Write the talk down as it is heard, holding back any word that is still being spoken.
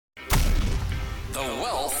The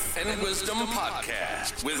Wealth and Wisdom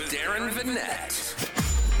Podcast with Darren Vinette.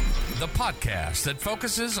 The podcast that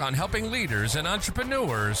focuses on helping leaders and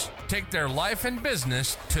entrepreneurs take their life and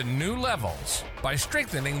business to new levels by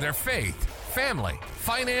strengthening their faith, family,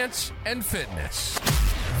 finance, and fitness.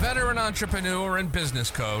 Veteran entrepreneur and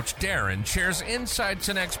business coach Darren shares insights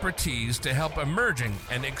and expertise to help emerging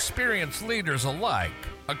and experienced leaders alike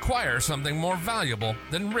acquire something more valuable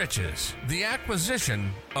than riches, the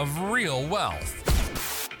acquisition of real wealth.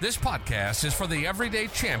 This podcast is for the everyday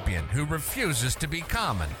champion who refuses to be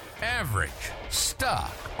common, average,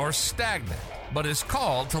 stuck, or stagnant, but is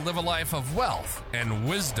called to live a life of wealth and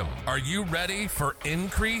wisdom. Are you ready for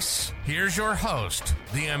increase? Here's your host,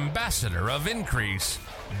 the ambassador of increase,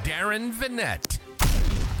 Darren Vinette.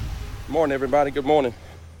 Good morning, everybody. Good morning.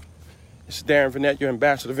 This is Darren Vinette, your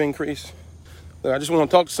ambassador of increase. I just want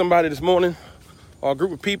to talk to somebody this morning, or a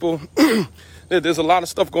group of people. There's a lot of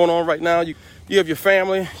stuff going on right now. You have your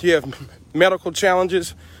family, you have medical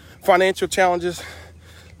challenges, financial challenges.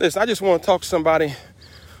 Listen, I just want to talk to somebody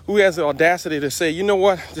who has the audacity to say, you know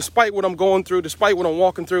what, despite what I'm going through, despite what I'm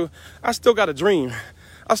walking through, I still got a dream.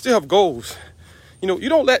 I still have goals. You know, you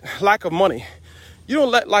don't let lack of money, you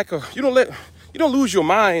don't lose your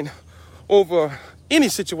mind over any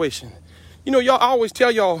situation. You know, I always tell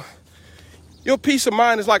y'all, your peace of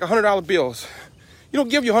mind is like $100 bills. You don't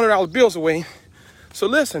give your $100 bills away. So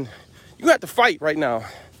listen, you have to fight right now.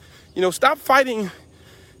 You know, stop fighting.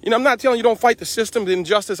 You know, I'm not telling you don't fight the system, the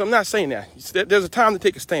injustice. I'm not saying that. There's a time to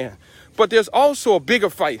take a stand. But there's also a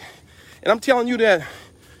bigger fight. And I'm telling you that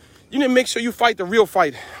you need to make sure you fight the real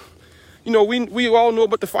fight. You know, we all know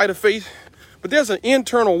about the fight of faith, but there's an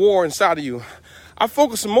internal war inside of you. I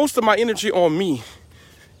focus most of my energy on me,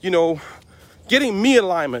 you know, getting me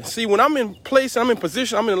alignment. See, when I'm in place, I'm in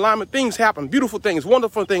position, I'm in alignment, things happen. Beautiful things,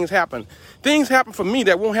 wonderful things happen. Things happen for me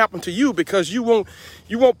that won't happen to you because you won't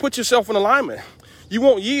put yourself in alignment. You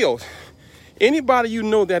won't yield. Anybody you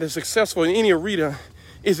know that is successful in any arena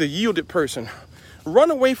is a yielded person.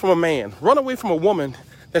 Run away from a man. Run away from a woman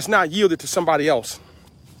that's not yielded to somebody else.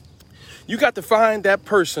 You got to find that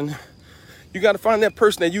person. You got to find that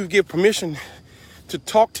person that you give permission to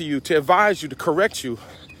talk to you, to advise you, to correct you.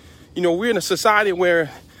 You know, we're in a society where,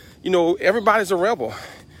 you know, everybody's a rebel.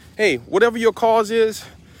 Hey, whatever your cause is,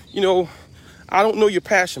 you know, I don't know your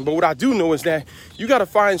passion, but what I do know is that you got to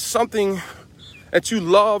find something that you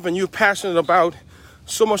love and you're passionate about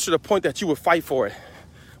so much to the point that you would fight for it.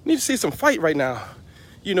 We need to see some fight right now.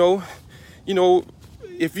 You know,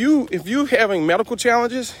 if you having medical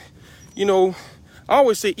challenges, you know, I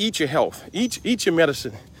always say eat your health, eat your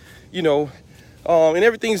medicine, you know. And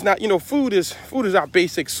everything's not, you know, food is our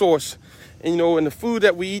basic source. And, you know, and the food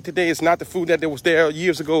that we eat today is not the food that was there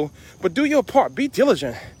years ago. But do your part. Be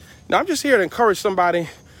diligent. Now, I'm just here to encourage somebody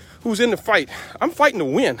who's in the fight. I'm fighting to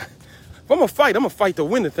win. If I'm going to fight to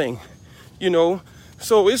win the thing, you know.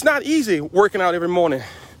 So it's not easy working out every morning.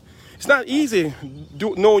 It's not easy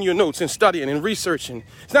knowing your notes and studying and researching.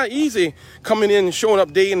 It's not easy coming in and showing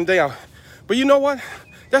up day in and day out. But you know what?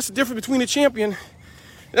 That's the difference between a champion.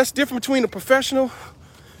 That's different between a professional,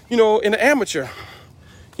 you know, and an amateur.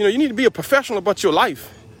 You know, you need to be a professional about your life.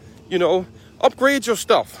 You know, upgrade your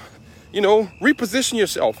stuff. You know, reposition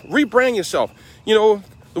yourself, rebrand yourself. You know,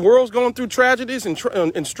 the world's going through tragedies and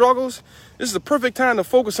struggles. This is the perfect time to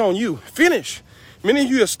focus on you. Finish. Many of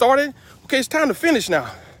you have started. Okay, it's time to finish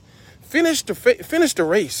now. Finish the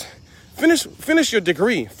race. Finish your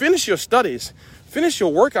degree. Finish your studies. Finish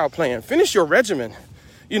your workout plan. Finish your regimen.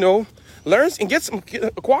 You know, learn and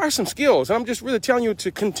acquire some skills. And I'm just really telling you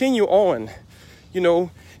to continue on. You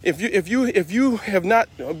know, if you have not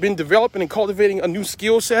been developing and cultivating a new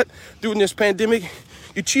skill set during this pandemic,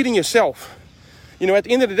 you're cheating yourself. You know, at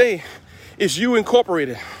the end of the day, it's you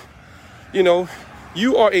incorporated. You know,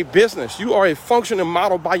 you are a business. You are a functioning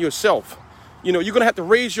model by yourself. You know, you're going to have to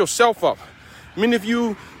raise yourself up. Many of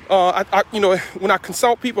you, you know, when I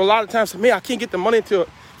consult people, a lot of times say, man, I can't get the money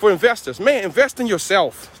for investors. Man, invest in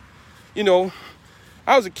yourself. You know,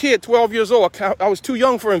 I was a kid, 12 years old. I was too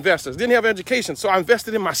young for investors, didn't have education. So I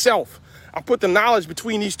invested in myself. I put the knowledge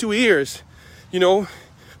between these two ears, you know,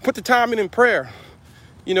 put the time in prayer.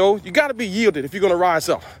 You know, you got to be yielded if you're going to rise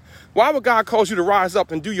up. Why would God cause you to rise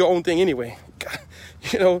up and do your own thing anyway?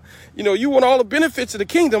 You know, you want all the benefits of the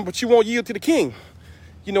kingdom, but you won't yield to the king.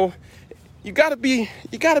 You know, you got to be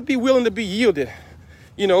willing to be yielded.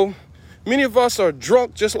 You know, many of us are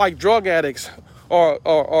drunk just like drug addicts or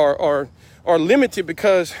limited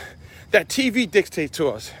because that TV dictates to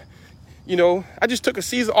us. You know, I just took a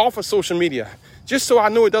season off of social media just so I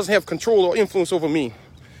know it doesn't have control or influence over me.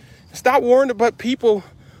 Stop worrying about people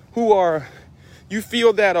who are, you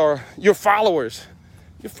feel that are your followers.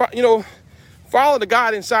 Follow the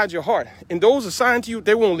God inside your heart. And those assigned to you,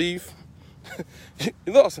 they won't leave.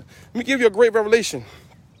 Listen, let me give you a great revelation.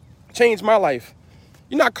 Changed my life.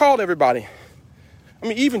 You're not called everybody. I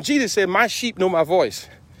mean, even Jesus said, my sheep know my voice.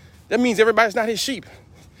 That means everybody's not his sheep.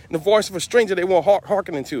 And the voice of a stranger they won't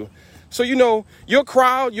hearken into. So, your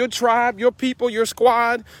crowd, your tribe, your people, your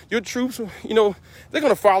squad, your troops, they're going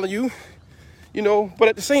to follow you, but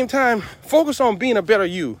at the same time, focus on being a better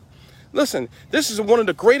you. Listen, this is one of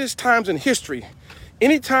the greatest times in history.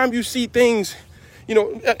 Anytime you see things, in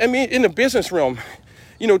the business realm,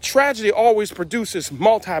 tragedy always produces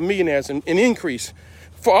multimillionaires and increase.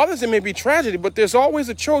 For others, it may be tragedy, but there's always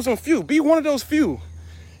a chosen few. Be one of those few,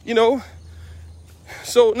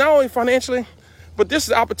 So not only financially, but this is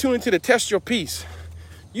an opportunity to test your peace.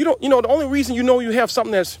 The only reason you have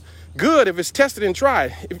something that's good if it's tested and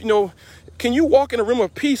tried. Can you walk in a room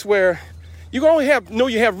of peace where you can only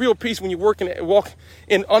you have real peace when you walk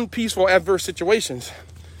in unpeaceful, adverse situations.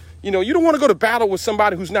 You don't want to go to battle with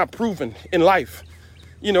somebody who's not proven in life.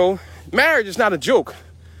 Marriage is not a joke.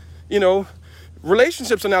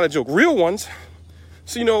 Relationships are not a joke, real ones.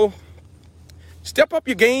 So, step up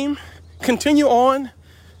your game, continue on.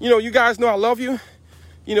 You guys know I love you.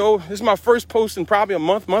 This is my first post in probably a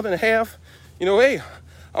month and a half. Hey,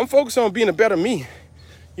 I'm focused on being a better me,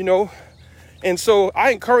 And so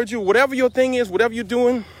I encourage you, whatever your thing is, whatever you're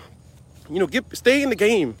doing, stay in the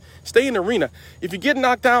game, stay in the arena. If you get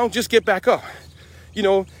knocked down, just get back up.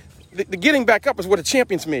 The getting back up is what a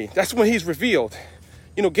champion's made. That's when he's revealed.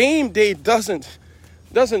 Game day doesn't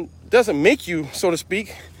make you, so to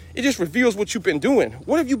speak. It just reveals what you've been doing.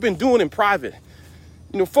 What have you been doing in private?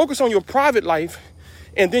 Focus on your private life,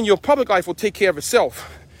 and then your public life will take care of itself.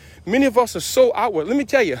 Many of us are so outward. Let me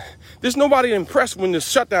tell you, there's nobody to impress when there's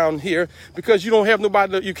shutdown here because you don't have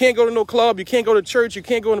nobody. You can't go to no club. You can't go to church. You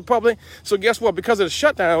can't go into public. So guess what? Because of the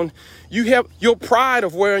shutdown, you have your pride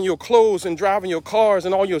of wearing your clothes and driving your cars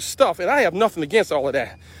and all your stuff. And I have nothing against all of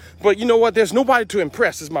that. But you know what? There's nobody to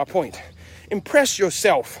impress is my point. Impress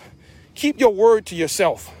yourself. Keep your word to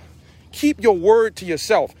yourself. Keep your word to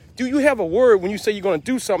yourself. Do you have a word when you say you're going to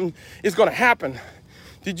do something, it's going to happen?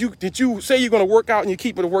 Did you say you're going to work out and you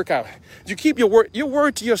keep it a workout? Did you keep your word? Your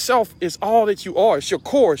word to yourself is all that you are. It's your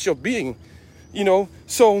core. It's your being,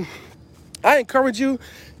 So I encourage you.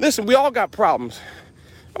 Listen, we all got problems.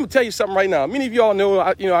 I'm going to tell you something right now. Many of you all know,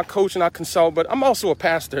 I coach and I consult, but I'm also a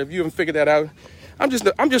pastor. If you haven't figured that out, I'm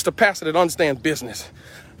just a pastor that understands business.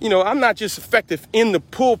 I'm not just effective in the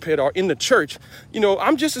pulpit or in the church.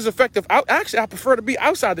 I'm just as effective. I prefer to be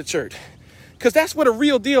outside the church. Because that's what a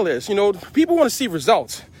real deal is. People want to see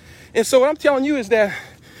results. And so what I'm telling you is that,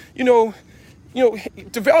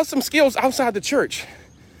 develop some skills outside the church.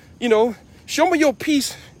 Show me your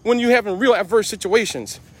peace when you're having real adverse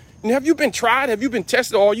situations. And have you been tried? Have you been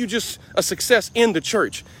tested? Or are you just a success in the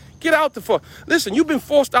church? Get out listen, you've been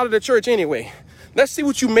forced out of the church anyway. Let's see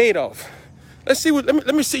what you're made of.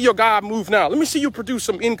 Let me see your God move now. Let me see you produce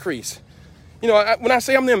some increase. When I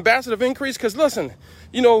say I'm the ambassador of increase, because listen,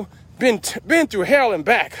 been through hell and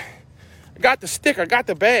back. I got the sticker, got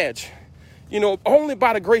the badge, only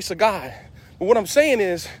by the grace of God. But what I'm saying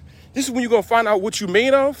is, this is when you're going to find out what you're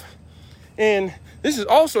made of. And this is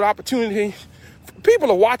also the opportunity.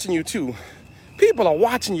 People are watching you too. People are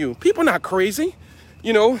watching you. People are not crazy.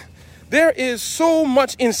 There is so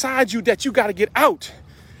much inside you that you got to get out.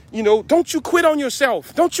 Don't you quit on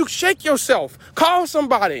yourself. Don't you shake yourself. Call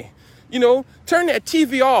somebody. Turn that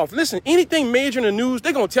TV off. Listen, anything major in the news,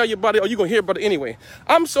 they're going to tell you about it or you're going to hear about it anyway.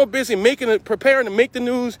 I'm so busy preparing to make the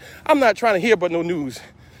news, I'm not trying to hear about no news.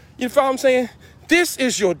 You follow what I'm saying? This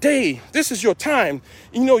is your day. This is your time.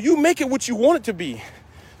 You make it what you want it to be.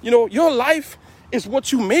 Your life is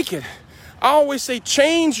what you make it. I always say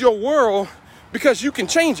change your world because you can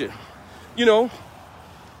change it. Good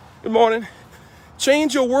morning.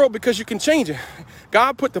 Change your world because you can change it.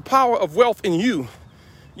 God put the power of wealth in you.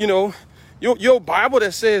 Your Bible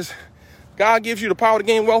that says God gives you the power to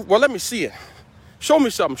gain wealth. Well, let me see it. Show me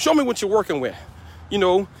something. Show me what you're working with.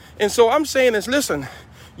 And so I'm saying is, listen,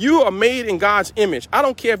 you are made in God's image. I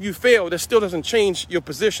don't care if you fail. That still doesn't change your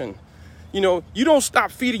position. You don't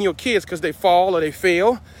stop feeding your kids because they fall or they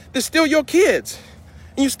fail. They're still your kids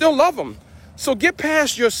and you still love them. So get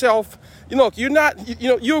past yourself. You're not,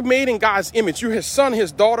 you're made in God's image. You're his son,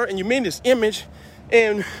 his daughter, and you made in his image.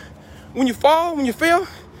 And when you fall, when you fail,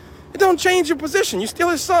 it don't change your position. You're still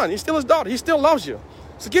his son. You're still his daughter. He still loves you.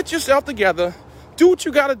 So get yourself together. Do what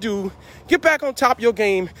you got to do. Get back on top of your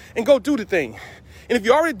game and go do the thing. And if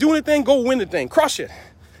you're already doing the thing, go win the thing. Crush it.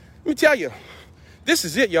 Let me tell you, this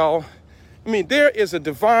is it, y'all. I mean, there is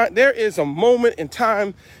a moment in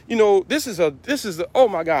time. You know, oh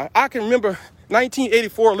my God. I can remember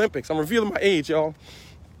 1984 Olympics. I'm revealing my age, y'all.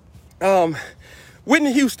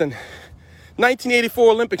 Whitney Houston,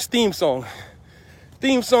 1984 Olympics theme song.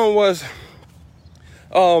 Theme song was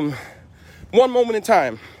One Moment in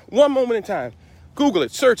Time. One moment in time. Google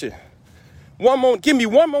it, search it. One moment, give me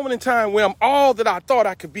one moment in time where I'm all that I thought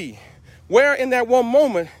I could be. Where in that one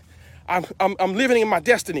moment, I'm living in my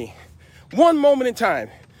destiny. One moment in time.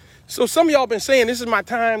 So some of y'all been saying, this is my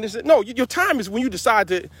time. No, your time is when you decide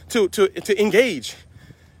to engage.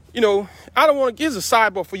 You know, I don't want to give a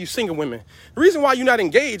sidebar for you single women. The reason why you're not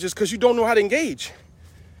engaged is because you don't know how to engage.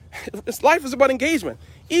 Life is about engagement.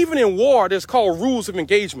 Even in war, there's called rules of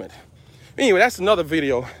engagement. Anyway, that's another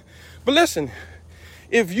video. But listen,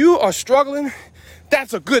 if you are struggling,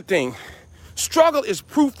 that's a good thing. Struggle is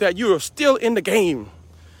proof that you are still in the game.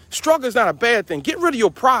 Struggle is not a bad thing. Get rid of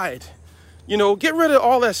your pride. You know, get rid of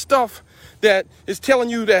all that stuff that is telling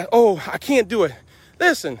you that, oh, I can't do it.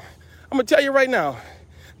 Listen, I'm going to tell you right now,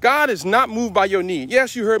 God is not moved by your need.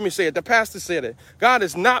 Yes, you heard me say it. The pastor said it. God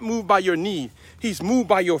is not moved by your need. He's moved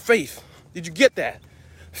by your faith. Did you get that?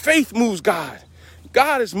 Faith moves God.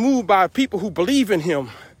 God is moved by people who believe in him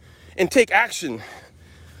and take action.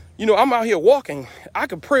 You know, I'm out here walking. I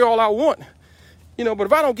can pray all I want. You know, but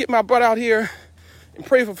if I don't get my butt out here and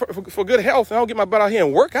pray for good health, and I don't get my butt out here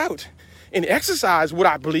and work out and exercise what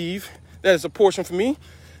I believe that is a portion for me,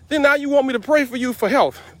 then now you want me to pray for you for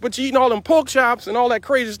health, but you're eating all them pork chops and all that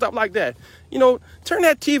crazy stuff like that. You know, turn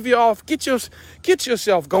that TV off, get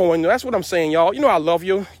yourself going. That's what I'm saying, y'all. You know I love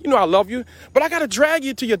you. You know I love you, but I got to drag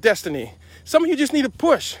you to your destiny. Some of you just need a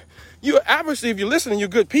push. You obviously, if you're listening, you're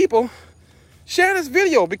good people. Share this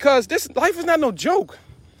video because this life is not no joke.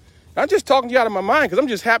 I'm just talking to you out of my mind because I'm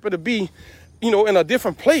just happy to be, you know, in a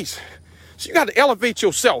different place. So you got to elevate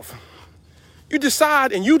yourself. You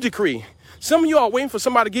decide and you decree. Some of you are waiting for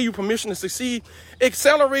somebody to give you permission to succeed.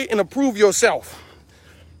 Accelerate and approve yourself.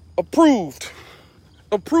 Approve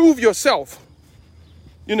yourself.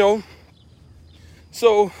 You know.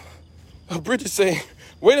 So Bridget say,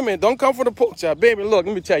 wait a minute, don't come for the pork chop. Baby, look,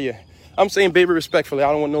 let me tell you. I'm saying baby respectfully.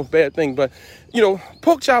 I don't want no bad thing. But, you know,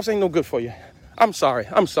 pork chops ain't no good for you. I'm sorry.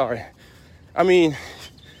 I mean,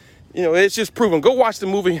 you know, it's just proven. Go watch the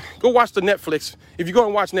movie. Go watch the Netflix. If you're going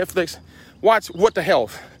to watch Netflix, watch What the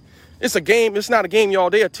Health. It's a game. It's not a game, y'all.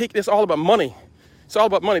 It's all about money. It's all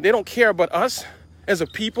about money. They don't care about us as a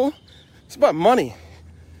people. It's about money.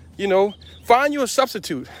 You know, find you a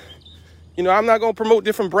substitute. You know, I'm not going to promote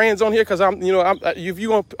different brands on here because I'm going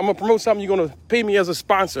to promote something, you're going to pay me as a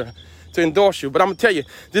sponsor to endorse you. But I'm going to tell you,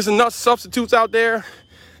 there's enough substitutes out there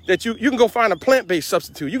that you can go find a plant-based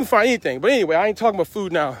substitute. You can find anything. But anyway, I ain't talking about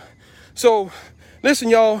food now. So listen,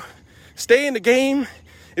 y'all, stay in the game.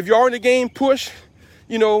 If you are in the game, push,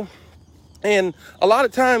 you know. And a lot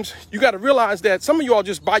of times you got to realize that some of you all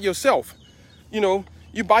just by yourself. You know,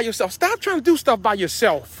 you by yourself. Stop trying to do stuff by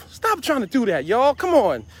yourself. Stop trying to do that, y'all. Come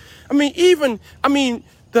on.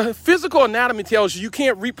 The physical anatomy tells you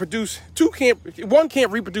can't reproduce. One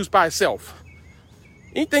can't reproduce by itself.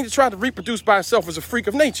 Anything that tries to reproduce by itself is a freak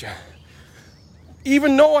of nature.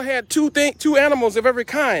 Even Noah had two animals of every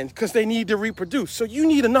kind because they need to reproduce. So you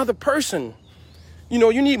need another person. You know,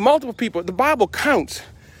 you need multiple people. The Bible counts.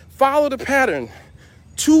 Follow the pattern.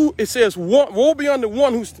 2, it says, woe be on the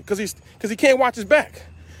one because he can't watch his back.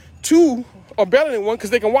 2 are better than 1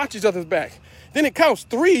 because they can watch each other's back. Then it counts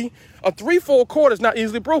 3. A 3-fold cord is not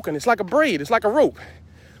easily broken. It's like a braid. It's like a rope.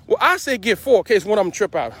 Well, I say get 4 in case one of them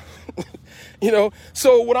trip out. You know,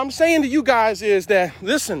 so what I'm saying to you guys is that,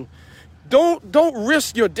 listen, don't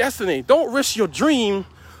risk your destiny. Don't risk your dream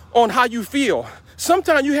on how you feel.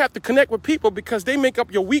 Sometimes you have to connect with people because they make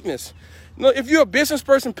up your weakness. You know, if you're a business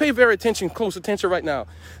person, pay very close attention right now.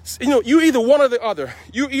 You know, you either one or the other.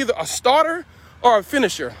 You're either a starter or a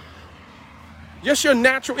finisher. Just your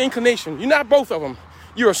natural inclination. You're not both of them.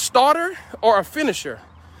 You're a starter or a finisher.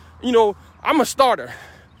 You know, I'm a starter.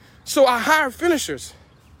 So I hire finishers.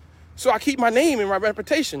 So I keep my name and my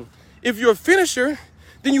reputation. If you're a finisher,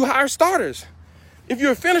 then you hire starters. If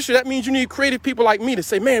you're a finisher, that means you need creative people like me to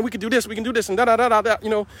say, man, we can do this, and da. You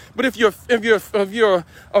know. But if you're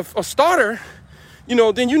a starter, you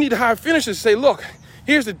know, then you need to hire finishers to say, look,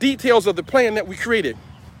 here's the details of the plan that we created.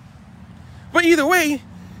 But either way,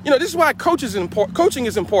 you know, this is why coaching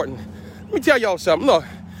is important. Let me tell y'all something. Look,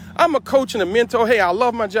 I'm a coach and a mentor. Hey, I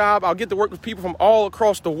love my job. I'll get to work with people from all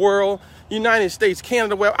across the world, United States,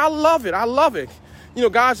 Canada. Well, I love it. You know,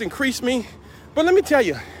 God's increased me. But let me tell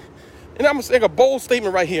you, and I'm going to make a bold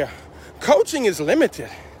statement right here. Coaching is limited.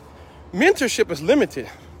 Mentorship is limited.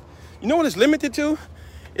 You know what it's limited to?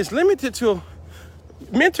 It's limited to,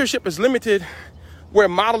 mentorship is limited where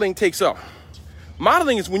modeling takes up.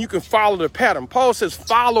 Modeling is when you can follow the pattern. Paul says,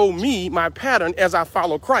 follow me, my pattern, as I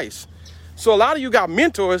follow Christ. So a lot of you got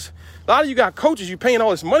mentors, a lot of you got coaches you're paying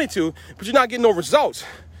all this money to, but you're not getting no results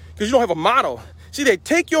because you don't have a model. See, they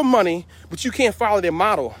take your money, but you can't follow their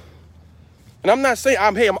model. And I'm not saying,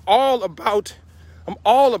 I'm all about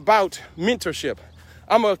mentorship.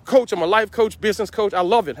 I'm a coach, I'm a life coach, business coach. I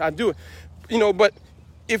love it, I do it. But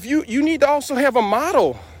if you need to also have a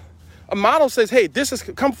model. A model says, hey,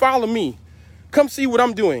 come follow me. Come see what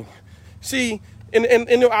I'm doing. See, and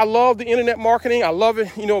I love the internet marketing. I love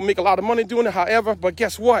it, make a lot of money doing it. However, but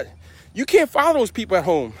guess what? You can't follow those people at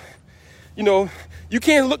home. You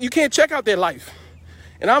can't check out their life.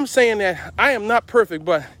 And I'm saying that I am not perfect,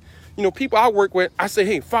 but people I work with, I say,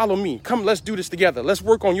 hey, follow me. Come, let's do this together. Let's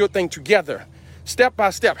work on your thing together, step by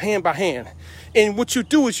step, hand by hand. And what you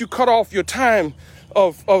do is you cut off your time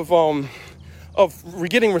of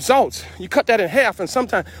getting results. You cut that in half. And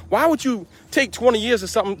sometimes, why would you take 20 years or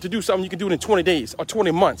something to do something you can do it in 20 days or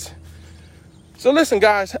 20 months? So listen,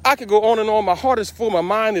 guys, I could go on and on. My heart is full. My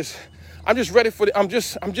mind is, I'm just ready for I'm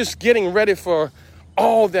just getting ready for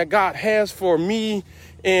all that God has for me.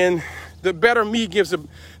 And the better me gives,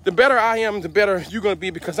 the better I am, the better you're going to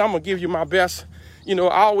be, because I'm going to give you my best. I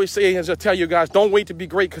always say, as I tell you guys, don't wait to be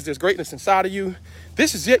great, because there's greatness inside of you.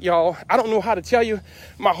 This is it, y'all. I don't know how to tell you.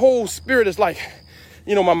 My whole spirit is like,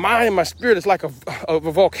 my mind and my spirit is like a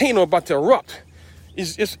volcano about to erupt.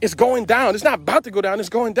 It's going down. It's not about to go down. It's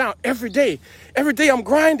going down every day. Every day I'm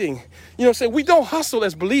grinding. Say we don't hustle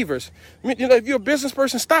as believers. If you're a business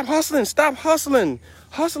person, stop hustling. Stop hustling.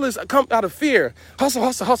 Hustle is come out of fear. Hustle,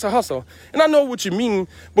 hustle, hustle, hustle. And I know what you mean,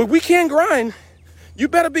 but we can grind. You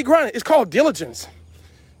better be grinding. It's called diligence.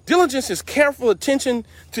 Diligence is careful attention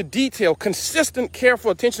to detail, consistent,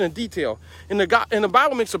 careful attention to detail. And the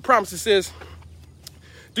Bible makes a promise. It says,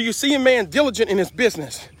 do you see a man diligent in his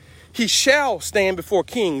business? He shall stand before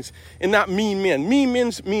kings and not mean men. Mean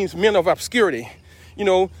men means men of obscurity.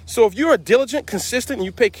 So if you're diligent, consistent, and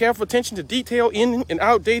you pay careful attention to detail in and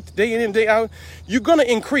out, day in and day out, you're going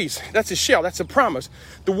to increase. That's a shall. That's a promise.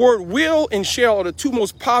 The word will and shall are the two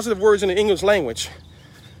most positive words in the English language.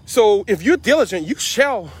 So if you're diligent, you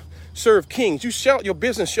shall serve kings. Your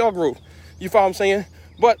business shall grow. You follow what I'm saying?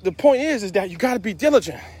 But the point is that you got to be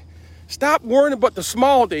diligent. Stop worrying about the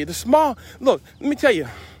small day. Look, let me tell you,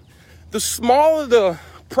 the smaller the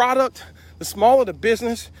product, the smaller the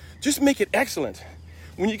business, just make it excellent.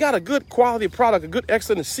 When you got a good quality product, a good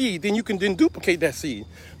excellent seed, then you can then duplicate that seed.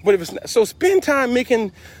 But if it's not, so spend time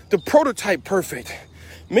making the prototype perfect.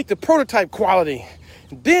 Make the prototype quality.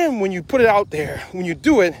 Then when you put it out there, when you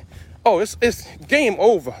do it, it's game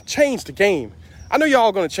over. Change the game. I know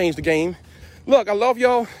y'all gonna change the game. Look, I love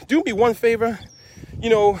y'all. Do me one favor.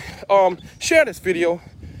 Share this video.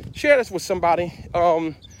 Share this with somebody.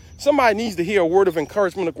 Somebody needs to hear a word of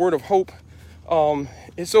encouragement, a word of hope.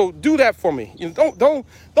 And so do that for me.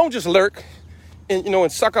 Don't just lurk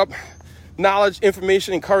and suck up knowledge,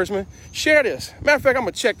 information, encouragement. Share this. Matter of fact, I'm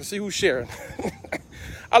gonna check to see who's sharing.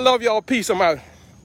 I love y'all. Peace. I'm out.